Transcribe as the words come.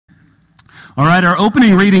All right, our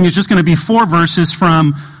opening reading is just going to be 4 verses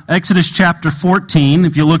from Exodus chapter 14.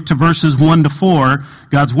 If you look to verses 1 to 4,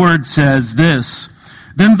 God's word says this.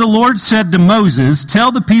 Then the Lord said to Moses,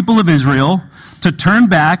 "Tell the people of Israel to turn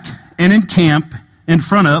back and encamp in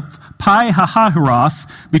front of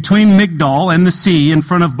Pi-hahiroth, between Migdol and the sea, in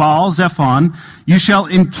front of Baal-zephon. You shall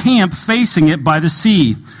encamp facing it by the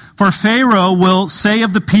sea. For Pharaoh will say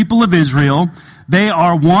of the people of Israel, they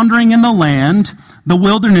are wandering in the land. The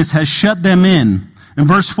wilderness has shut them in." In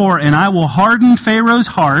verse 4, "And I will harden Pharaoh's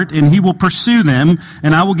heart, and he will pursue them,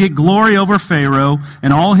 and I will get glory over Pharaoh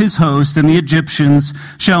and all his host, and the Egyptians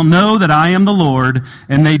shall know that I am the Lord."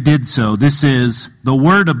 And they did so. This is the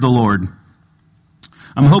word of the Lord.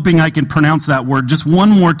 I'm hoping I can pronounce that word just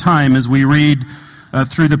one more time as we read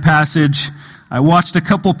through the passage. I watched a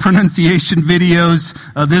couple pronunciation videos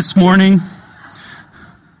this morning,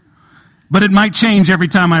 but it might change every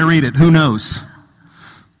time I read it. Who knows?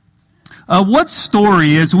 What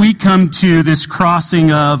story, as we come to this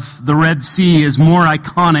crossing of the Red Sea, is more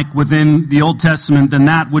iconic within the Old Testament than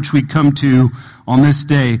that which we come to on this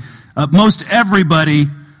day? Most everybody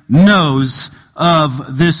knows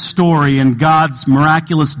of this story and God's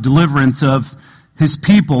miraculous deliverance of his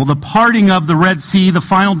people, the parting of the Red Sea, the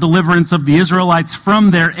final deliverance of the Israelites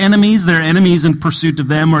from their enemies in pursuit of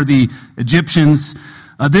them are the Egyptians.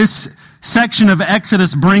 This section of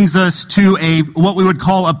Exodus brings us to what we would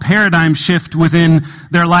call a paradigm shift within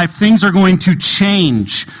their life. Things are going to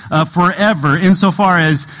change forever, insofar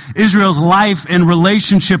as Israel's life and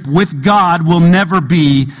relationship with God will never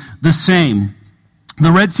be the same.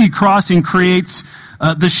 The Red Sea crossing creates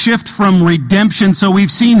the shift from redemption. So we've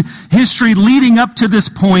seen history leading up to this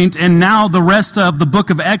point, and now the rest of the book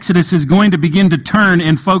of Exodus is going to begin to turn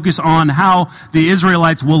and focus on how the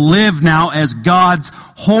Israelites will live now as God's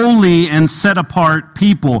holy and set-apart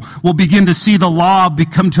people. We'll begin to see the law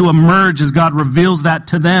become to emerge as God reveals that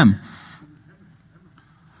to them.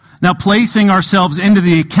 Now, placing ourselves into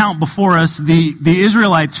the account before us, the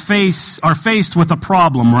Israelites are faced with a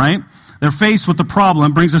problem, right? They're faced with a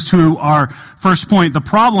problem. Brings us to our first point. The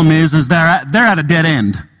problem is they're at a dead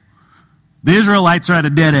end. The Israelites are at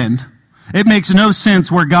a dead end. It makes no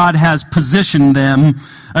sense where God has positioned them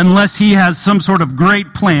unless he has some sort of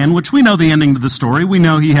great plan, which we know the ending to the story. We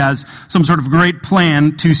know he has some sort of great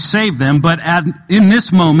plan to save them. But in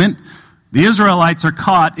this moment, the Israelites are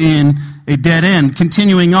caught in a dead end.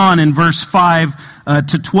 Continuing on in verse 5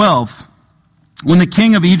 to 12. When the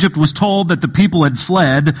king of Egypt was told that the people had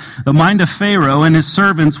fled, the mind of Pharaoh and his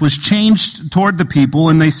servants was changed toward the people,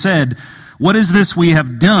 and they said, "What is this we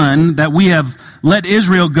have done, that we have let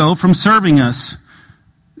Israel go from serving us?"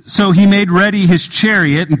 So he made ready his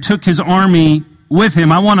chariot and took his army with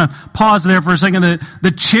him. I want to pause there for a second.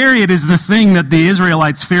 The chariot is the thing that the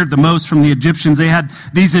Israelites feared the most from the Egyptians. They had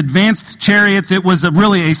these advanced chariots. It was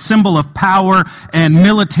really a symbol of power and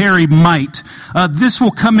military might. This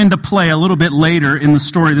will come into play a little bit later in the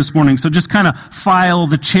story this morning, so just kind of file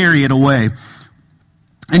the chariot away.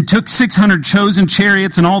 And took 600 chosen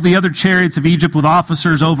chariots and all the other chariots of Egypt with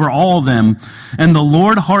officers over all of them. And the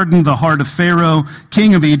Lord hardened the heart of Pharaoh,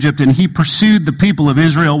 king of Egypt, and he pursued the people of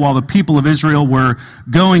Israel while the people of Israel were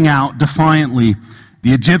going out defiantly.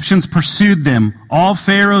 The Egyptians pursued them, all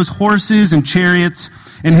Pharaoh's horses and chariots,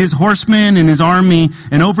 and his horsemen and his army,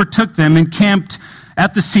 and overtook them and camped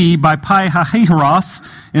at the sea by Pi-hahiroth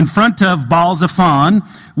in front of Baal-zephon.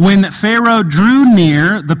 When Pharaoh drew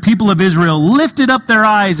near, the people of Israel lifted up their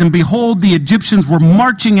eyes, and behold, the Egyptians were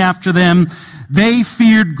marching after them. They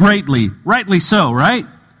feared greatly. Rightly so, right?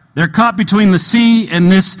 They're caught between the sea and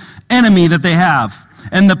this enemy that they have.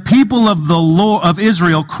 And the people of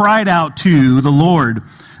Israel cried out to the Lord.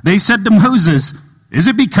 They said to Moses, "Is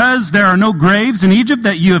it because there are no graves in Egypt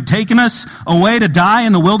that you have taken us away to die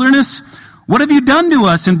in the wilderness? What have you done to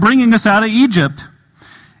us in bringing us out of Egypt?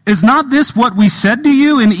 Is not this what we said to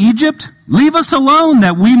you in Egypt? Leave us alone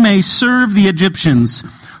that we may serve the Egyptians.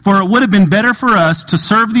 For it would have been better for us to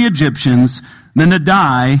serve the Egyptians than to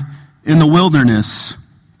die in the wilderness."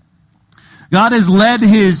 God has led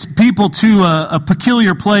his people to a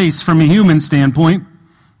peculiar place from a human standpoint.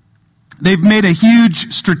 They've made a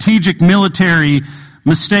huge strategic military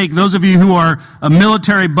mistake. Those of you who are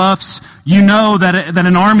military buffs, you know that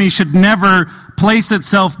an army should never place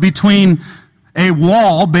itself between a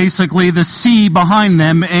wall, basically the sea behind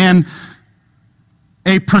them, and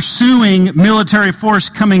a pursuing military force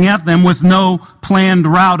coming at them with no planned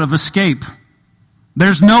route of escape.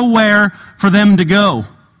 There's nowhere for them to go.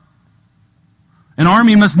 An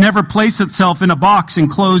army must never place itself in a box and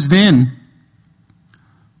closed in.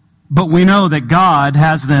 But we know that God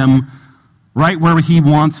has them right where he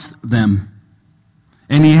wants them.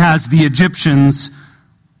 and he has the Egyptians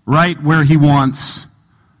right where he wants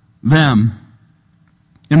them.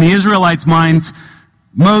 In the Israelites' minds,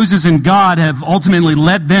 Moses and God have ultimately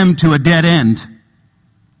led them to a dead end.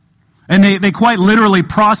 And they quite literally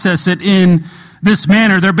process it in this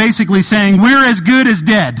manner. They're basically saying, we're as good as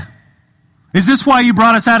dead. Is this why you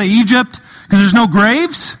brought us out of Egypt? Because there's no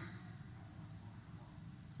graves?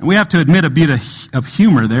 And we have to admit a bit of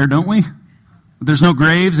humor there, don't we? There's no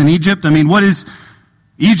graves in Egypt. I mean, what is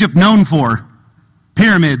Egypt known for?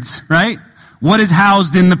 Pyramids, right? What is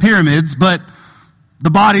housed in the pyramids but the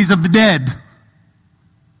bodies of the dead?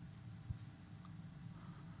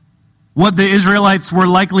 What the Israelites were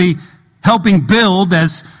likely helping build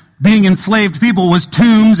as being enslaved people was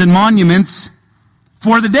tombs and monuments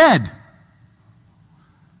for the dead.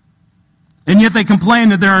 And yet they complain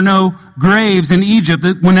that there are no graves in Egypt,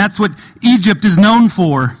 when that's what Egypt is known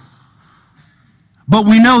for. But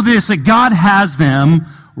we know this, that God has them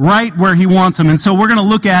right where he wants them. And so we're going to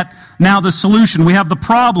look at now the solution. We have the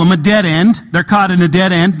problem, a dead end. They're caught in a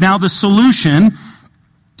dead end. Now the solution.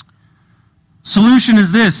 Solution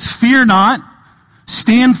is this: fear not,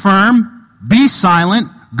 stand firm, be silent,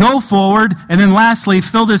 go forward, and then lastly,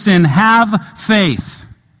 fill this in, have faith.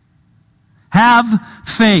 Have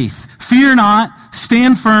faith. Fear not,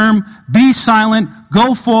 stand firm, be silent,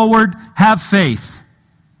 go forward, have faith.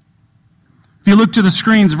 If you look to the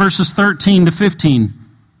screens, verses 13 to 15,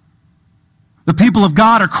 the people of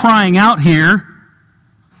God are crying out here,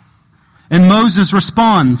 and Moses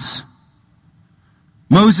responds.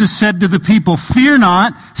 Moses said to the people, fear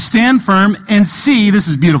not, stand firm, and see, this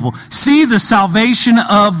is beautiful, see the salvation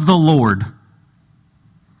of the Lord,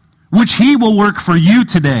 which he will work for you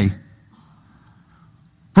today.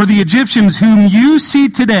 For the Egyptians whom you see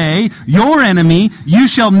today, your enemy, you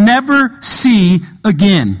shall never see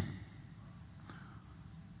again.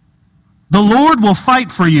 The Lord will fight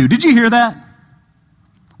for you. Did you hear that?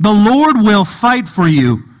 The Lord will fight for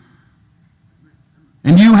you.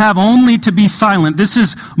 And you have only to be silent. This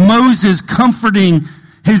is Moses comforting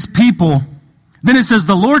his people. Then it says,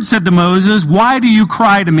 the Lord said to Moses, why do you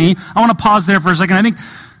cry to me? I want to pause there for a second. I think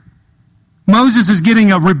Moses is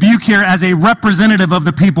getting a rebuke here as a representative of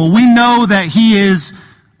the people. We know that he is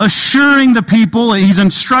assuring the people, he's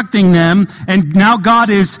instructing them, and now God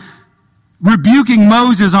is rebuking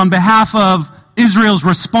Moses on behalf of Israel's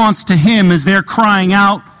response to him as they're crying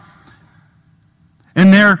out.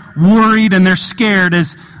 And they're worried and they're scared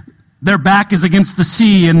as their back is against the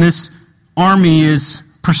sea and this army is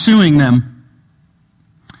pursuing them.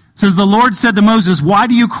 It says, the Lord said to Moses, why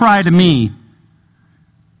do you cry to me?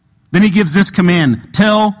 Then he gives this command,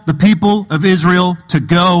 tell the people of Israel to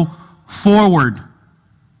go forward.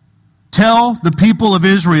 Tell the people of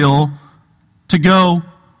Israel to go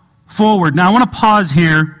forward. Now I want to pause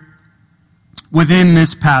here within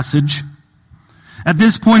this passage. At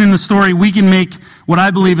this point in the story, we can make what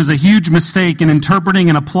I believe is a huge mistake in interpreting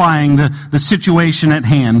and applying the situation at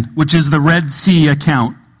hand, which is the Red Sea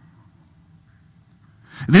account.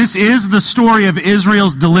 This is the story of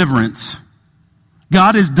Israel's deliverance.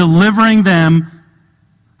 God is delivering them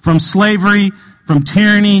from slavery, from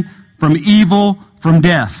tyranny, from evil, from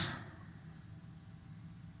death.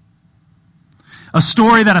 A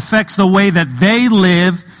story that affects the way that they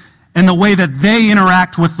live and the way that they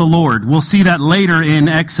interact with the Lord. We'll see that later in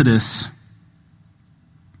Exodus.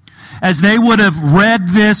 As they would have read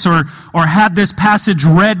this or had this passage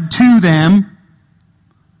read to them,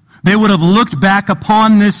 they would have looked back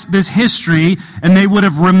upon this history and they would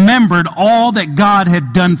have remembered all that God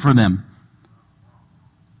had done for them.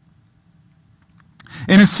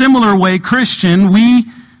 In a similar way, Christian, we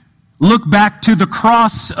look back to the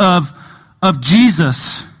cross of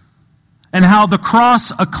Jesus and how the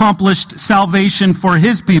cross accomplished salvation for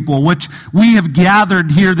his people, which we have gathered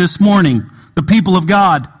here this morning, the people of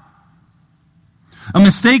God. A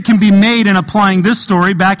mistake can be made in applying this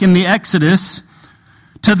story back in the Exodus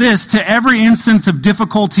to every instance of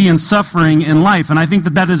difficulty and suffering in life, and I think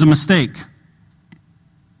that is a mistake.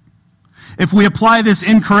 If we apply this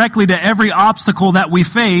incorrectly to every obstacle that we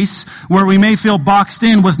face, where we may feel boxed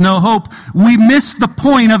in with no hope, we miss the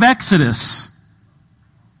point of Exodus.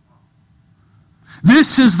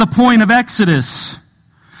 This is the point of Exodus.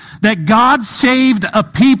 That God saved a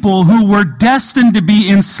people who were destined to be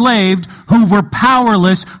enslaved, who were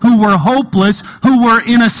powerless, who were hopeless, who were,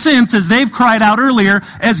 in a sense, as they've cried out earlier,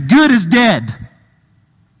 as good as dead.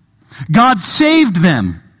 God saved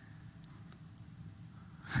them.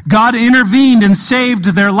 God intervened and saved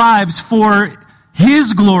their lives for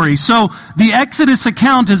His glory. So the Exodus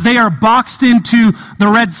account, as they are boxed into the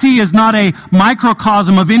Red Sea, is not a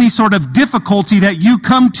microcosm of any sort of difficulty that you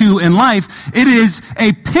come to in life. It is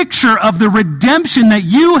a picture of the redemption that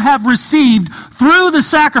you have received through the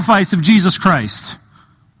sacrifice of Jesus Christ.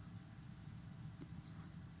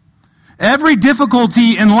 Every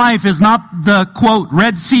difficulty in life is not the, quote,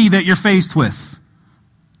 Red Sea that you're faced with.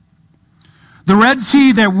 The Red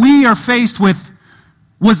Sea that we are faced with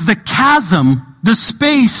was the chasm, the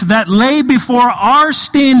space that lay before our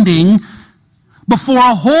standing before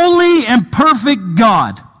a holy and perfect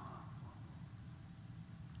God.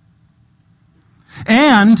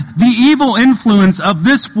 And the evil influence of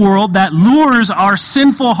this world that lures our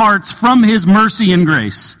sinful hearts from His mercy and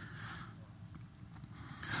grace.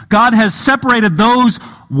 God has separated those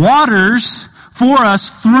waters for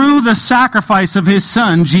us through the sacrifice of His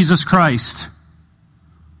Son, Jesus Christ.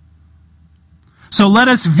 So let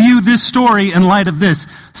us view this story in light of this: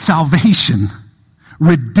 salvation,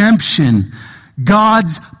 redemption,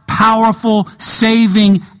 God's powerful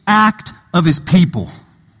saving act of His people.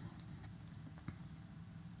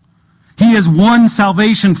 He has won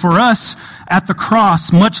salvation for us at the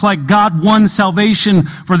cross, much like God won salvation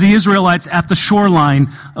for the Israelites at the shoreline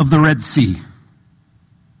of the Red Sea.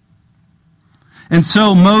 And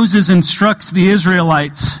so Moses instructs the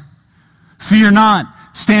Israelites, fear not,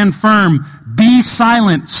 stand firm, be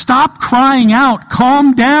silent, stop crying out,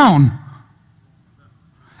 calm down.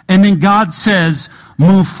 And then God says,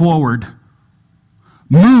 move forward.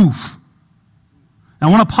 Move. I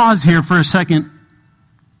want to pause here for a second.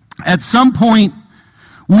 At some point,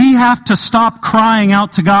 we have to stop crying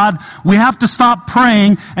out to God. We have to stop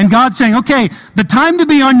praying. And God saying, okay, the time to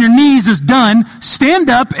be on your knees is done. Stand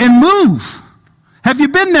up and move. Have you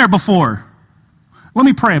been there before? Let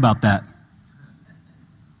me pray about that.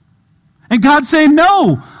 And God saying,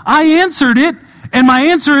 no, I answered it. And my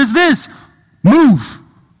answer is this: move.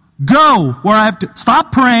 Go where I have to.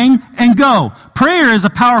 Stop praying and go. Prayer is a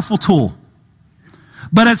powerful tool.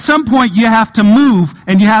 But at some point you have to move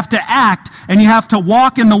and you have to act and you have to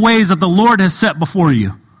walk in the ways that the Lord has set before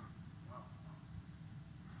you.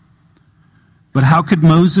 But how could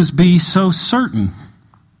Moses be so certain?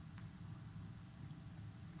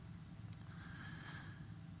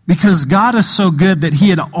 Because God is so good that He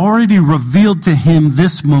had already revealed to him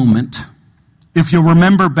this moment. If you'll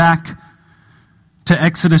remember back to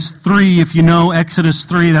Exodus 3, if you know Exodus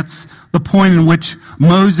 3, that's the point in which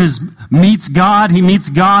Moses meets God. He meets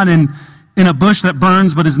God in a bush that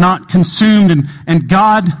burns but is not consumed. And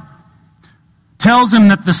God tells him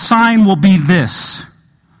that the sign will be this.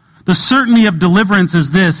 The certainty of deliverance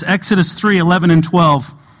is this. Exodus 3, 11 and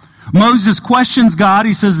 12. Moses questions God.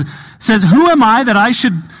 He says, who am I that I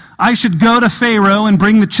should go to Pharaoh and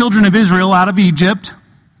bring the children of Israel out of Egypt?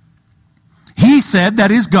 He said,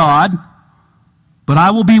 that is God, but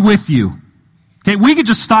I will be with you. Okay, we could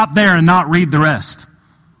just stop there and not read the rest.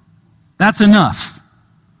 That's enough.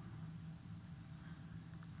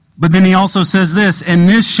 But then he also says this, and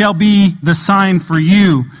this shall be the sign for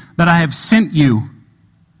you that I have sent you.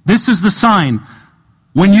 This is the sign.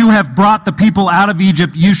 When you have brought the people out of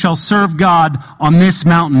Egypt, you shall serve God on this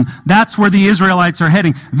mountain. That's where the Israelites are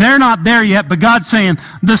heading. They're not there yet, but God's saying,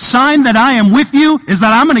 the sign that I am with you is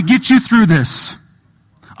that I'm going to get you through this.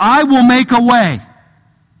 I will make a way.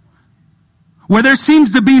 Where there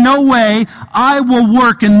seems to be no way, I will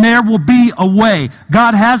work and there will be a way.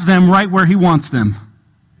 God has them right where He wants them.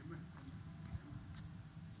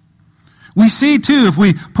 We see, too, if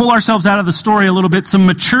we pull ourselves out of the story a little bit, some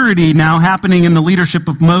maturity now happening in the leadership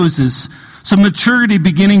of Moses. Some maturity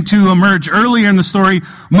beginning to emerge. Earlier in the story,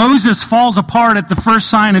 Moses falls apart at the first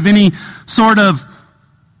sign of any sort of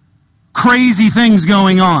crazy things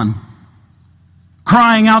going on.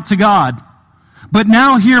 Crying out to God. But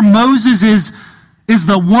now here Moses is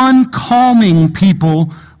the one calming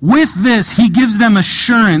people. With this, he gives them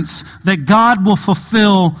assurance that God will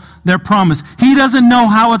fulfill their promise. He doesn't know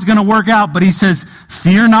how it's going to work out, but he says,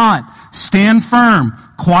 fear not, stand firm,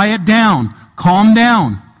 quiet down, calm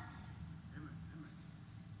down.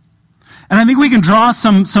 And I think we can draw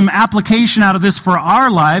some application out of this for our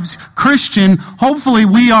lives. Christian, hopefully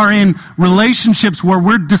we are in relationships where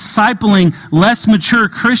we're discipling less mature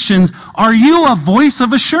Christians. Are you a voice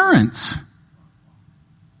of assurance?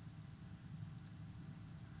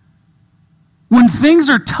 When things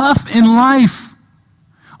are tough in life,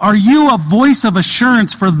 are you a voice of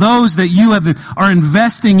assurance for those that you are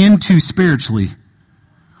investing into spiritually?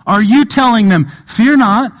 Are you telling them, fear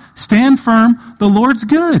not, stand firm, the Lord's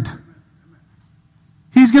good.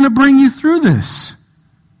 He's going to bring you through this.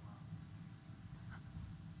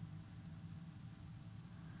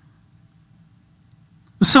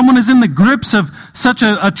 Someone is in the grips of such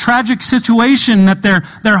a tragic situation that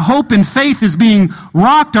their hope and faith is being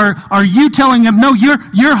rocked. Are you telling them, no,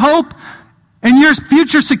 your hope and your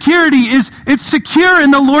future security it's secure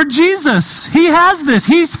in the Lord Jesus. He has this.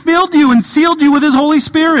 He's filled you and sealed you with His Holy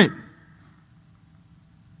Spirit.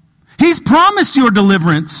 He's promised your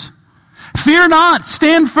deliverance. Fear not,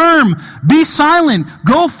 stand firm, be silent,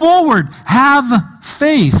 go forward, have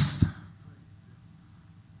faith.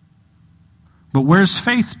 But where's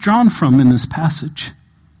faith drawn from in this passage?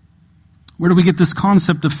 Where do we get this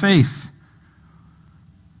concept of faith?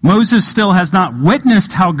 Moses still has not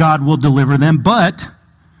witnessed how God will deliver them, but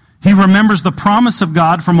he remembers the promise of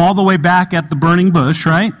God from all the way back at the burning bush,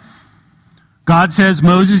 right? God says,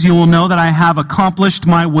 Moses, you will know that I have accomplished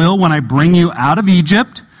my will when I bring you out of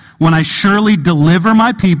Egypt, when I surely deliver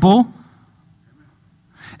my people.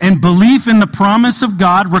 And belief in the promise of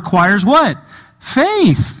God requires what?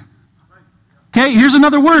 Faith. Okay, here's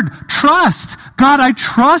another word, trust. God, I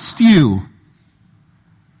trust you.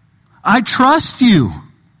 I trust you.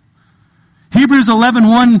 Hebrews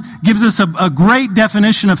 11:1 gives us a great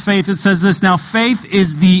definition of faith. It says this, now faith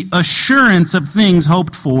is the assurance of things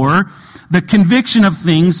hoped for, the conviction of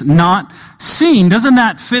things not seen. Doesn't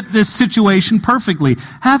that fit this situation perfectly?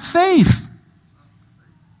 Have faith.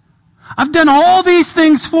 I've done all these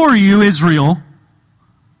things for you, Israel.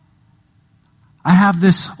 I have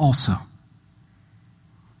this also.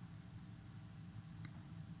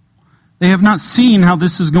 They have not seen how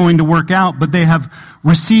this is going to work out, but they have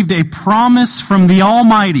received a promise from the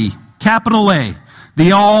Almighty, capital A,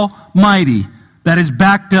 the Almighty, that is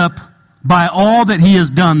backed up by all that He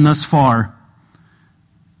has done thus far.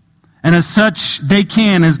 And as such, they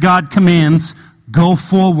can, as God commands, go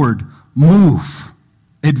forward, move,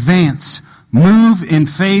 advance, move in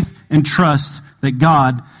faith and trust that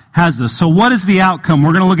God has this. So what is the outcome?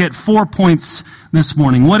 We're going to look at 4 points this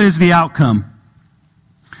morning. What is the outcome?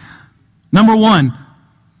 Number one,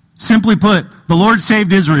 simply put, the Lord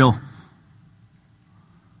saved Israel.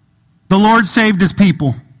 The Lord saved His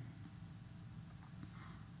people.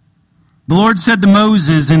 The Lord said to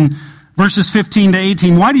Moses in verses 15 to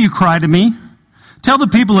 18, why do you cry to me? Tell the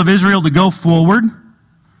people of Israel to go forward.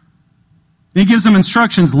 He gives them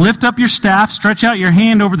instructions. Lift up your staff, stretch out your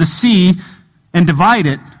hand over the sea, and divide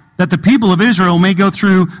it, that the people of Israel may go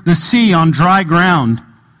through the sea on dry ground.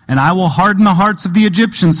 And I will harden the hearts of the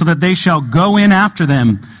Egyptians so that they shall go in after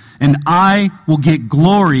them. And I will get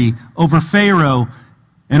glory over Pharaoh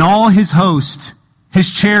and all his host,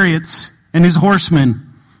 his chariots and his horsemen.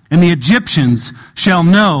 And the Egyptians shall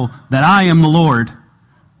know that I am the Lord,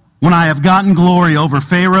 when I have gotten glory over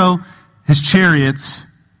Pharaoh, his chariots,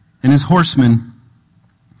 and his horsemen.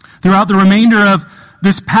 Throughout the remainder of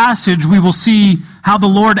this passage, we will see how the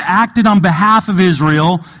Lord acted on behalf of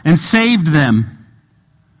Israel and saved them.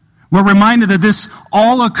 We're reminded that this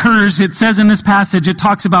all occurs, it says in this passage, it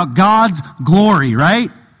talks about God's glory, right?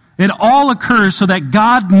 It all occurs so that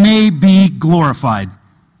God may be glorified.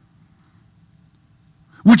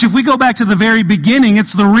 Which, if we go back to the very beginning,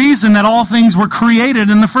 it's the reason that all things were created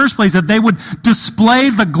in the first place, that they would display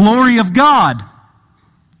the glory of God.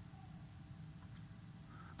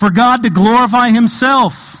 For God to glorify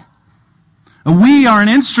Himself. And we are an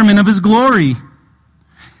instrument of His glory.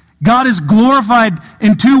 God is glorified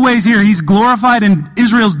in two ways here. He's glorified in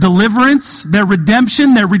Israel's deliverance, their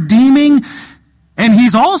redemption, their redeeming, and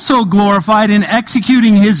He's also glorified in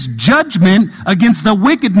executing His judgment against the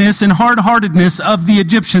wickedness and hard-heartedness of the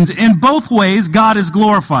Egyptians. In both ways, God is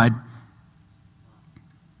glorified.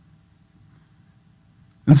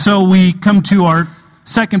 And so we come to our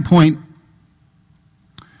second point.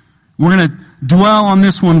 We're going to dwell on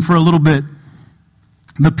this one for a little bit.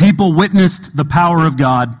 The people witnessed the power of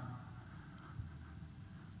God.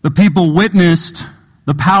 The people witnessed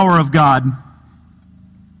the power of God.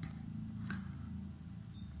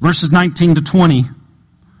 Verses 19 to 20.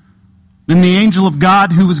 Then the angel of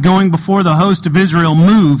God who was going before the host of Israel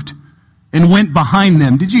moved and went behind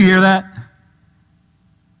them. Did you hear that?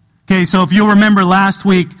 Okay, so if you'll remember last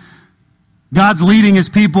week, God's leading His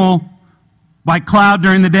people by cloud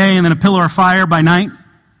during the day and then a pillar of fire by night.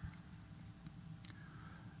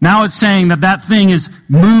 Now it's saying that thing is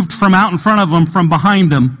moved from out in front of them, from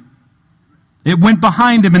behind them. It went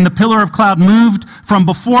behind them, and the pillar of cloud moved from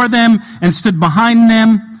before them and stood behind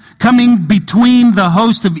them, coming between the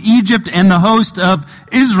host of Egypt and the host of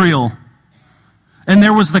Israel. And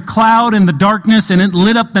there was the cloud and the darkness, and it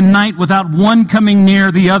lit up the night without one coming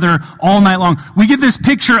near the other all night long. We get this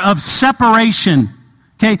picture of separation.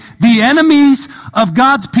 Okay, the enemies of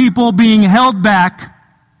God's people being held back,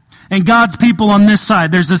 and God's people on this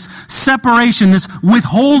side. There's this separation, this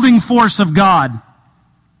withholding force of God.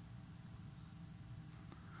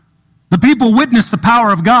 people witness the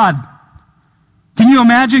power of God. Can you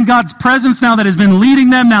imagine God's presence now that has been leading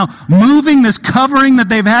them, now moving this covering that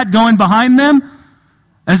they've had going behind them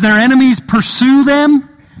as their enemies pursue them?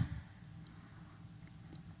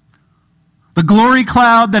 The glory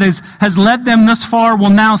cloud that has led them thus far will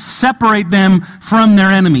now separate them from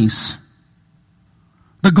their enemies.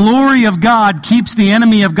 The glory of God keeps the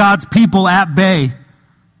enemy of God's people at bay.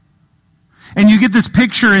 And you get this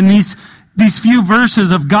picture in these few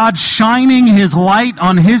verses of God shining His light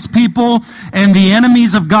on His people, and the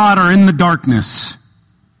enemies of God are in the darkness.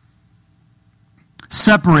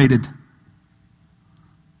 Separated.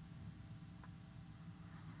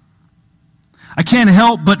 I can't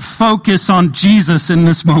help but focus on Jesus in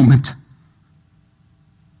this moment.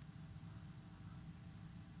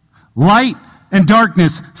 Light and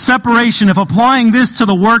darkness, separation. If applying this to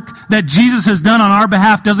the work that Jesus has done on our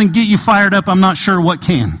behalf doesn't get you fired up, I'm not sure what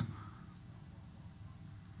can.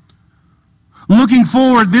 Looking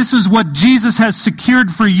forward, this is what Jesus has secured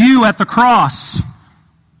for you at the cross.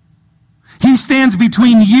 He stands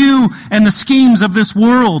between you and the schemes of this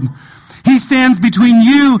world. He stands between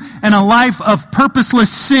you and a life of purposeless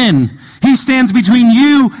sin. He stands between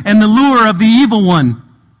you and the lure of the evil one.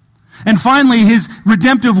 And finally, His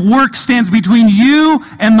redemptive work stands between you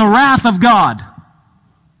and the wrath of God.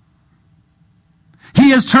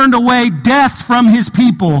 He has turned away death from His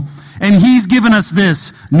people, and He's given us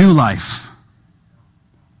this new life.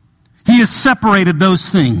 He has separated those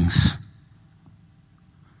things.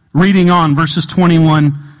 Reading on, verses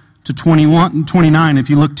 21 to 29, if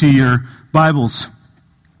you look to your Bibles.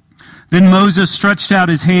 Then Moses stretched out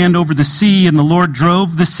his hand over the sea, and the Lord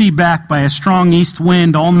drove the sea back by a strong east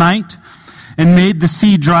wind all night, and made the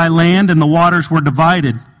sea dry land, and the waters were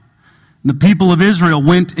divided. And the people of Israel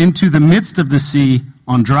went into the midst of the sea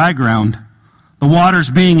on dry ground, the waters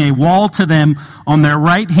being a wall to them on their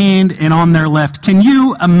right hand and on their left. Can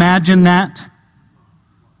you imagine that?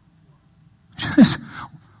 Just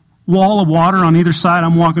wall of water on either side.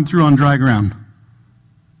 I'm walking through on dry ground.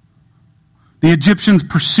 The Egyptians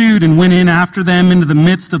pursued and went in after them into the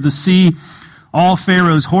midst of the sea, all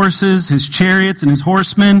Pharaoh's horses, his chariots, and his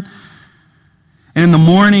horsemen. And in the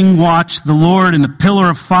morning watch, the Lord in the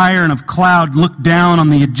pillar of fire and of cloud looked down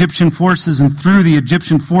on the Egyptian forces and threw the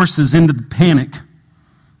Egyptian forces into the panic.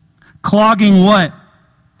 Clogging what?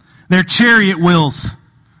 Their chariot wheels.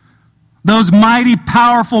 Those mighty,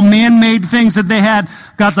 powerful, man-made things that they had.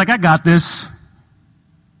 God's like, I got this.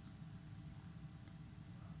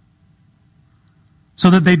 So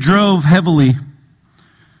that they drove heavily.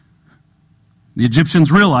 The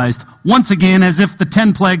Egyptians realized, once again, as if the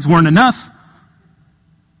 10 plagues weren't enough,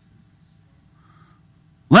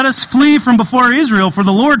 let us flee from before Israel, for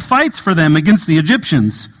the Lord fights for them against the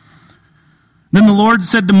Egyptians. Then the Lord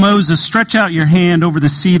said to Moses, stretch out your hand over the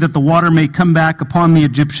sea that the water may come back upon the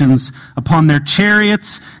Egyptians, upon their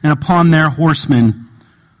chariots and upon their horsemen.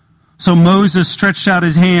 So Moses stretched out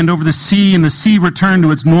his hand over the sea, and the sea returned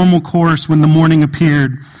to its normal course when the morning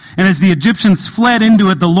appeared. And as the Egyptians fled into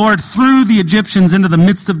it, the Lord threw the Egyptians into the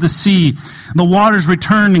midst of the sea. The waters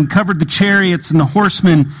returned and covered the chariots and the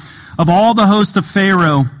horsemen of all the host of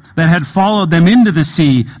Pharaoh that had followed them into the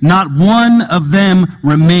sea. Not one of them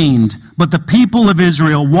remained, but the people of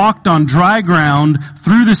Israel walked on dry ground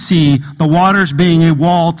through the sea, the waters being a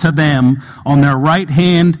wall to them on their right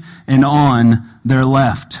hand and on their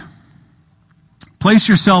left. Place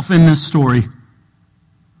yourself in this story.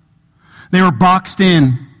 They were boxed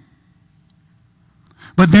in.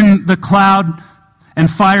 But then the cloud and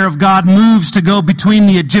fire of God moves to go between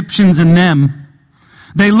the Egyptians and them.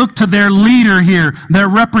 They look to their leader here, their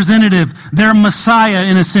representative, their Messiah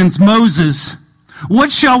in a sense, Moses.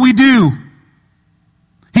 What shall we do?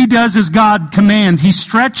 He does as God commands. He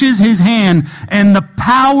stretches his hand, and the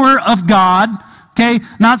power of God, okay,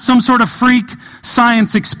 not some sort of freak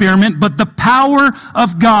science experiment, but the power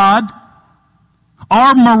of God,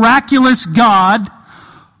 our miraculous God,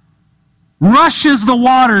 rushes the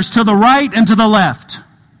waters to the right and to the left.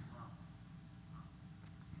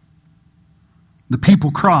 The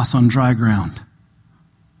people cross on dry ground.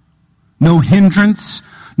 No hindrance,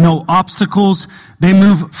 no obstacles. They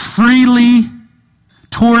move freely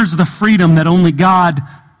towards the freedom that only God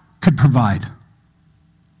could provide.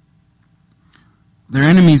 Their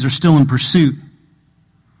enemies are still in pursuit.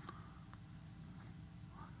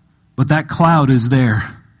 But that cloud is there.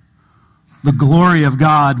 The glory of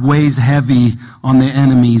God weighs heavy on the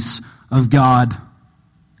enemies of God.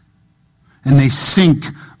 And they sink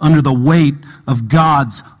under the weight of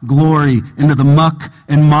God's glory into the muck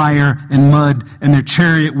and mire and mud, and their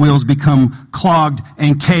chariot wheels become clogged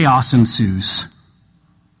and chaos ensues.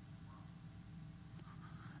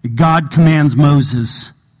 God commands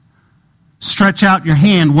Moses, stretch out your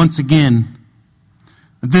hand once again.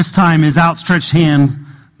 This time his outstretched hand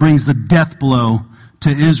brings the death blow to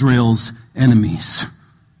Israel's enemies.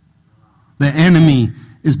 The enemy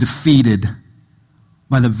is defeated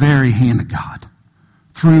by the very hand of God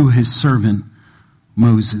through his servant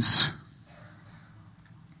Moses.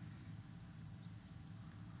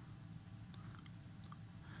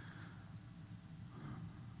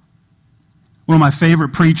 One of my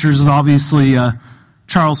favorite preachers is obviously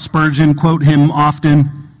Charles Spurgeon. Quote him often.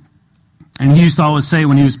 And he used to always say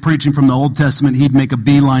when he was preaching from the Old Testament, he'd make a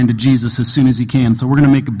beeline to Jesus as soon as he can. So we're going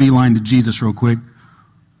to make a beeline to Jesus real quick.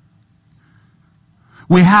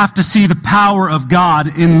 We have to see the power of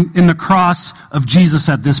God in the cross of Jesus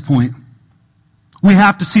at this point. We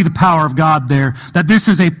have to see the power of God there, that this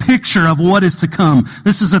is a picture of what is to come.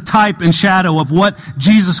 This is a type and shadow of what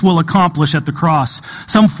Jesus will accomplish at the cross.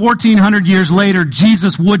 Some 1,400 years later,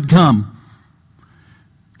 Jesus would come.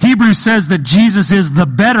 Hebrews says that Jesus is the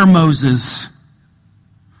better Moses.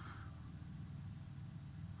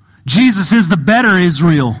 Jesus is the better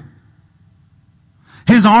Israel.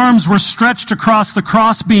 His arms were stretched across the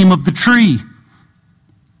crossbeam of the tree.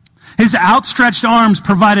 His outstretched arms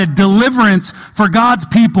provided deliverance for God's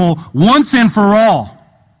people once and for all.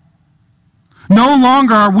 No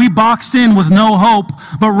longer are we boxed in with no hope,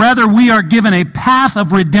 but rather we are given a path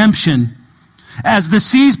of redemption. As the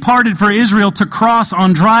seas parted for Israel to cross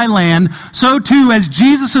on dry land, so too as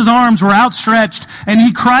Jesus' arms were outstretched and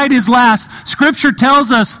he cried his last, Scripture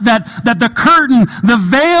tells us that the curtain, the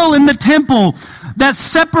veil in the temple that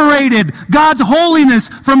separated God's holiness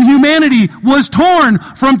from humanity was torn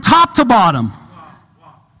from top to bottom.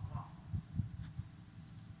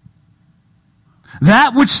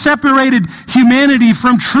 That which separated humanity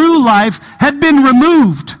from true life had been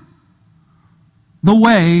removed. The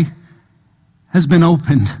way has been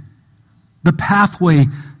opened. The pathway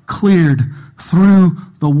cleared through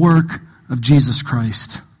the work of Jesus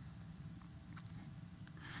Christ.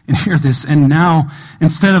 And hear this, and now,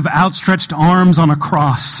 instead of outstretched arms on a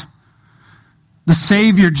cross, the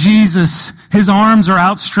Savior Jesus, his arms are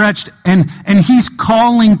outstretched, and he's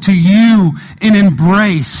calling to you in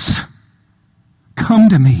embrace. Come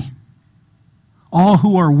to me, all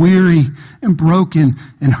who are weary and broken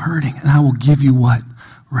and hurting, and I will give you what?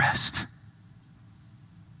 Rest.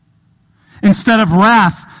 Instead of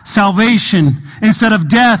wrath, salvation. Instead of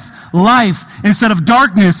death, life. Instead of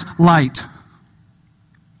darkness, light.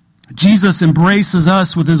 Jesus embraces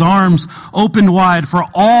us with his arms opened wide for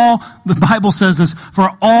all, the Bible says this,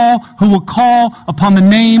 for all who will call upon the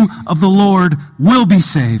name of the Lord will be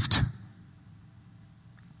saved.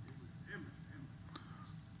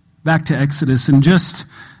 Back to Exodus, and just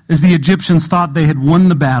as the Egyptians thought they had won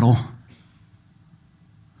the battle,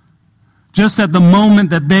 just at the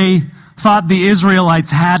moment that they thought the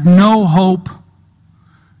Israelites had no hope,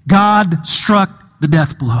 God struck the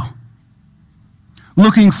death blow.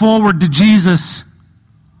 Looking forward to Jesus,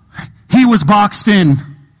 he was boxed in.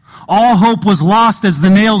 All hope was lost as the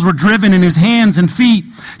nails were driven in his hands and feet.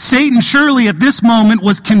 Satan surely at this moment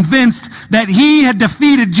was convinced that he had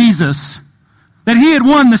defeated Jesus, that he had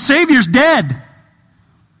won. The Savior's dead.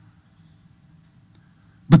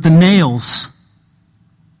 But the nails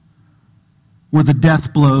were the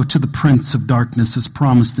death blow to the prince of darkness as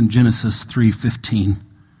promised in Genesis 3:15.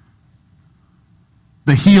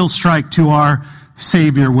 The heel strike to our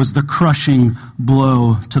Savior was the crushing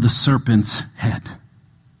blow to the serpent's head.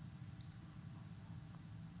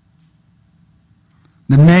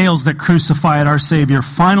 The nails that crucified our Savior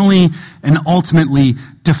finally and ultimately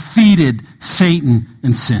defeated Satan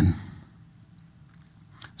and sin.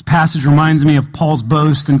 This passage reminds me of Paul's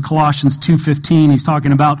boast in Colossians 2:15. He's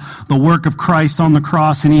talking about the work of Christ on the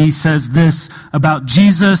cross, and he says this about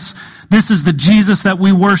Jesus. This is the Jesus that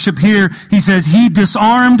we worship here. He says he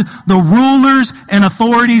disarmed the rulers and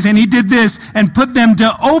authorities, and he did this and put them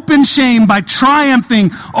to open shame by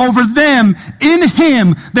triumphing over them in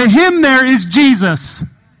him. The him there is Jesus.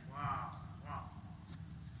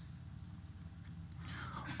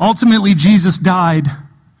 Ultimately, Jesus died.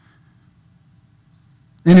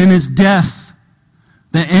 And in his death,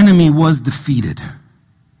 the enemy was defeated.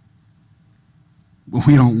 But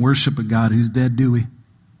we don't worship a God who's dead, do we?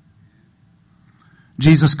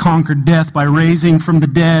 Jesus conquered death by raising from the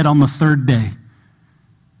dead on the third day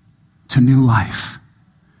to new life.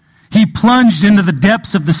 He plunged into the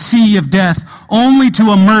depths of the sea of death only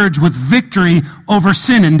to emerge with victory over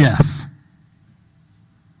sin and death.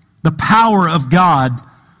 The power of God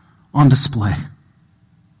on display.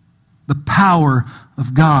 The power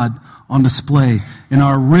of God on display in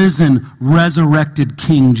our risen, resurrected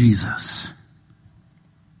King Jesus.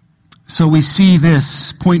 So we see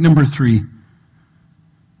this, point number 3.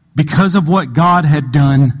 Because of what God had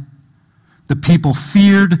done, the people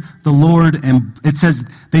feared the Lord, and it says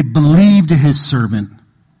they believed his servant.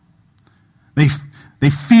 They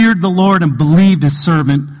feared the Lord and believed his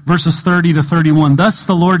servant. Verses 30 to 31. Thus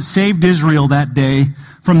the Lord saved Israel that day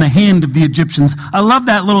from the hand of the Egyptians. I love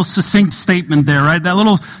that little succinct statement there, right? That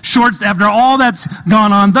little short, after all that's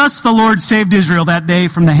gone on, thus the Lord saved Israel that day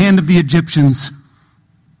from the hand of the Egyptians.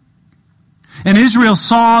 And Israel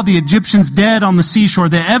saw the Egyptians dead on the seashore.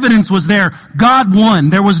 The evidence was there. God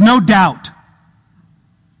won. There was no doubt.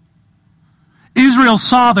 Israel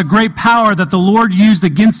saw the great power that the Lord used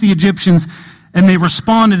against the Egyptians, and they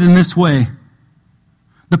responded in this way.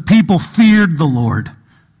 The people feared the Lord.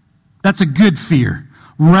 That's a good fear.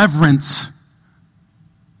 Reverence.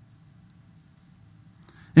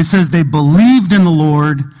 It says they believed in the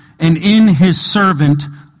Lord and in his servant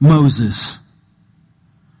Moses.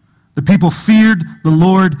 The people feared the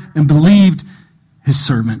Lord and believed his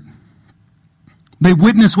servant. They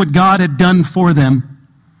witnessed what God had done for them.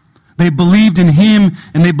 They believed in him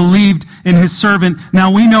and they believed in his servant. Now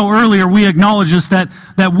we know earlier, we acknowledged this,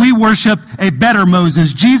 that we worship a better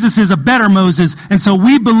Moses. Jesus is a better Moses, and so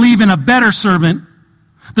we believe in a better servant.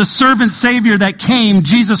 The servant Savior that came,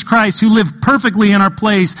 Jesus Christ, who lived perfectly in our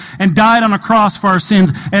place and died on a cross for our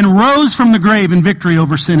sins and rose from the grave in victory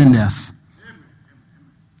over sin and death.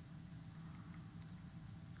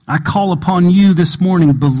 I call upon you this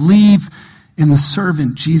morning, believe in the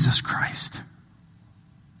servant Jesus Christ.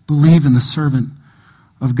 Believe in the servant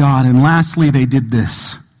of God. And lastly, they did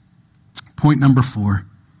this. Point number 4.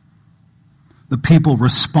 The people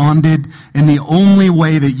responded in the only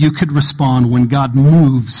way that you could respond when God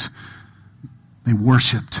moves. They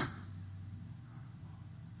worshiped.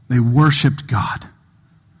 They worshiped God.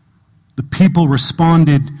 The people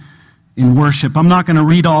responded in worship. I'm not going to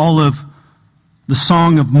read all of the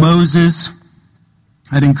Song of Moses.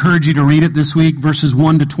 I'd encourage you to read it this week, verses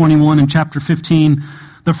 1 to 21 in chapter 15.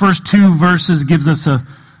 The first 2 verses gives us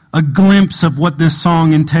a glimpse of what this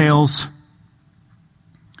song entails.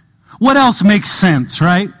 What else makes sense,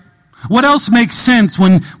 right? What else makes sense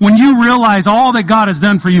when you realize all that God has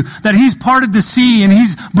done for you, that he's parted the sea and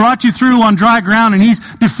he's brought you through on dry ground and he's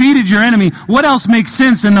defeated your enemy? What else makes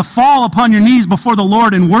sense than to fall upon your knees before the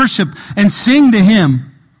Lord and worship and sing to him?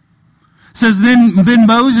 It says, then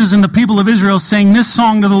Moses and the people of Israel sang this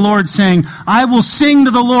song to the Lord, saying, I will sing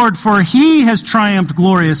to the Lord, for he has triumphed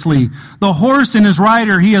gloriously. The horse and his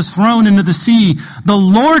rider he has thrown into the sea. The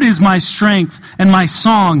Lord is my strength and my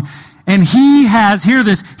song. And he has, hear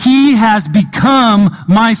this, he has become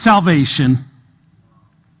my salvation.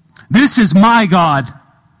 This is my God,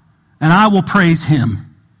 and I will praise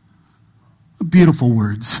him. Beautiful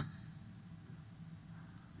words.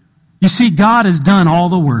 You see, God has done all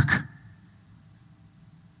the work.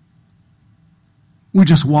 We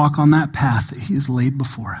just walk on that path that he has laid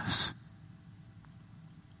before us.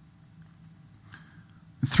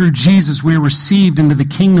 Through Jesus, we are received into the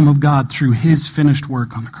kingdom of God through his finished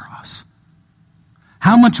work on the cross.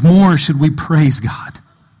 How much more should we praise God?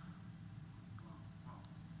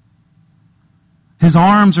 His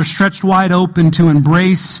arms are stretched wide open to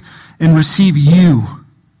embrace and receive you.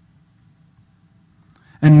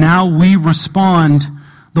 And now we respond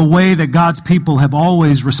the way that God's people have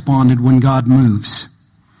always responded when God moves.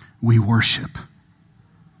 We worship.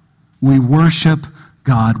 We worship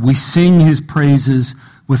God. We sing his praises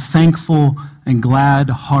with thankful and glad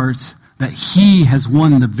hearts that he has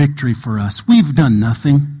won the victory for us. We've done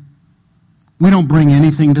nothing. We don't bring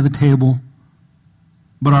anything to the table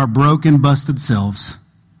but our broken, busted selves.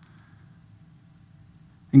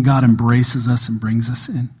 And God embraces us and brings us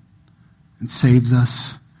in and saves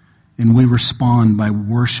us. And we respond by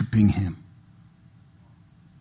worshiping him.